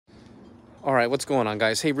All right, what's going on,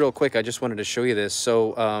 guys? Hey, real quick, I just wanted to show you this.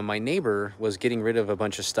 So my neighbor was getting rid of a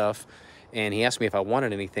bunch of stuff, and he asked me if I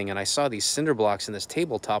wanted anything, and I saw these cinder blocks in this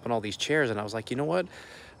tabletop and all these chairs, and I was like, you know what?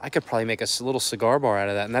 I could probably make a little cigar bar out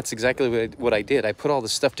of that, and that's exactly what I did. I put all the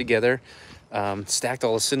stuff together, stacked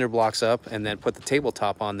all the cinder blocks up, and then put the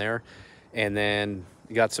tabletop on there, and then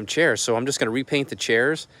got some chairs. So I'm just going to repaint the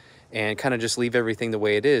chairs and kind of just leave everything the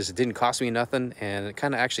way it is. It didn't cost me nothing, and it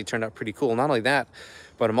kind of actually turned out pretty cool. Not only that,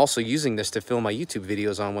 but I'm also using this to film my YouTube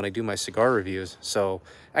videos on when I do my cigar reviews. So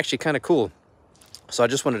actually kind of cool. So I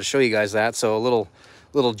just wanted to show you guys that. So a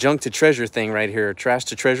little junk to treasure thing right here, trash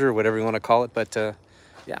to treasure, whatever you want to call it. But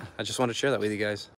yeah, I just wanted to share that with you guys.